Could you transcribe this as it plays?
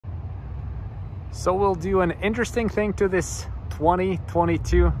So we'll do an interesting thing to this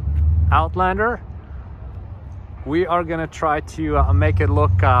 2022 Outlander. We are gonna try to make it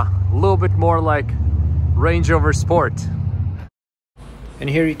look a little bit more like Range Rover Sport. And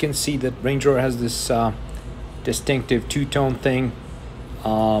here you can see that Range Rover has this distinctive two-tone thing,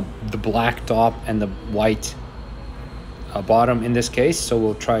 the black top and the white bottom in this case. So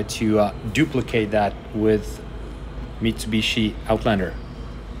we'll try to duplicate that with Mitsubishi Outlander.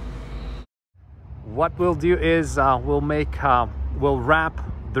 What we'll do is we'll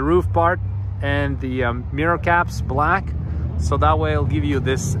wrap the roof part and the mirror caps black, so that way it'll give you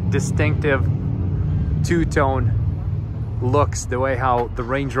this distinctive two-tone looks, the way how the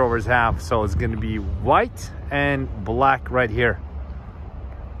Range Rovers have. So it's going to be white and black right here.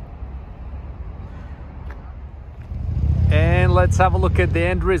 And let's have a look at the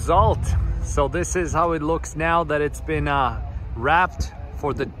end result. So this is how it looks now that it's been wrapped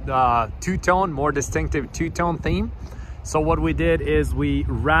for the two-tone, more distinctive two-tone theme. So what we did is we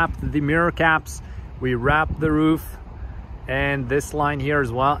wrapped the mirror caps, we wrapped the roof, and this line here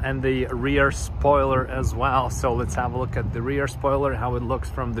as well, and the rear spoiler as well. So let's have a look at the rear spoiler, how it looks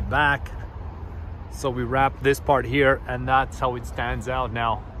from the back. So we wrapped this part here, and that's how it stands out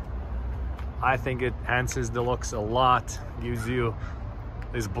now. I think it enhances the looks a lot, gives you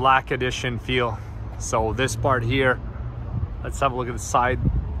this black edition feel. So this part here, let's have a look at the side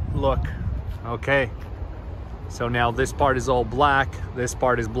look. Okay, so now this part is all black, this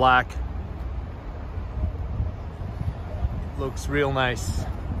part is black. Looks real nice.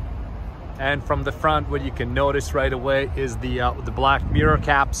 And from the front, what you can notice right away is the black mirror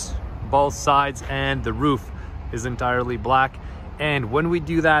caps, both sides, and the roof is entirely black. And when we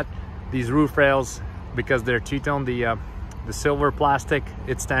do that, these roof rails, because they're two-tone, the silver plastic,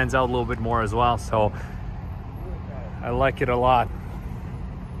 it stands out a little bit more as well. So I like it a lot.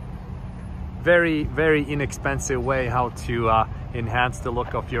 Very, very inexpensive way how to enhance the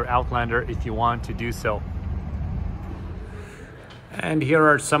look of your Outlander if you want to do so. And here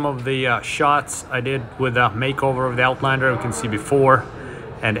are some of the shots I did with a makeover of the Outlander. We can see before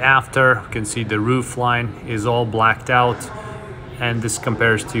and after. You can see the roof line is all blacked out, and this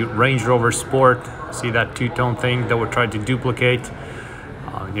compares to Range Rover Sport. See that two-tone thing that we tried to duplicate.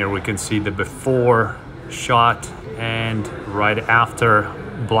 Here we can see the before shot and right after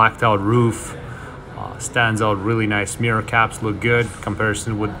blacked out roof. Stands out really nice. Mirror caps look good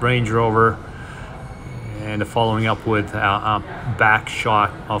comparison with Range Rover. And following up with a back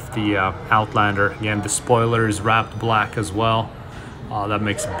shot of the Outlander. Again, the spoiler is wrapped black as well. That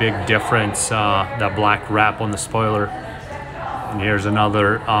makes a big difference, that black wrap on the spoiler. And here's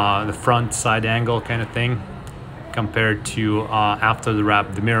another, the front side angle kind of thing compared to after the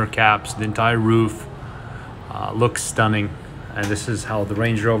wrap, the mirror caps, the entire roof looks stunning. And this is how the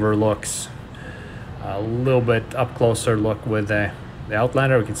Range Rover looks. A little bit up closer look with the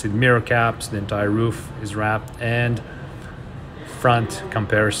Outlander. We can see the mirror caps, the entire roof is wrapped, and front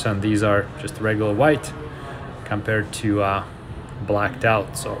comparison. These are just regular white compared to blacked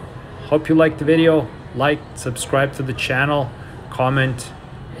out. So hope you liked the video. Like, subscribe to the channel, comment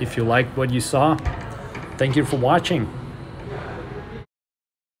if you liked what you saw. Thank you for watching.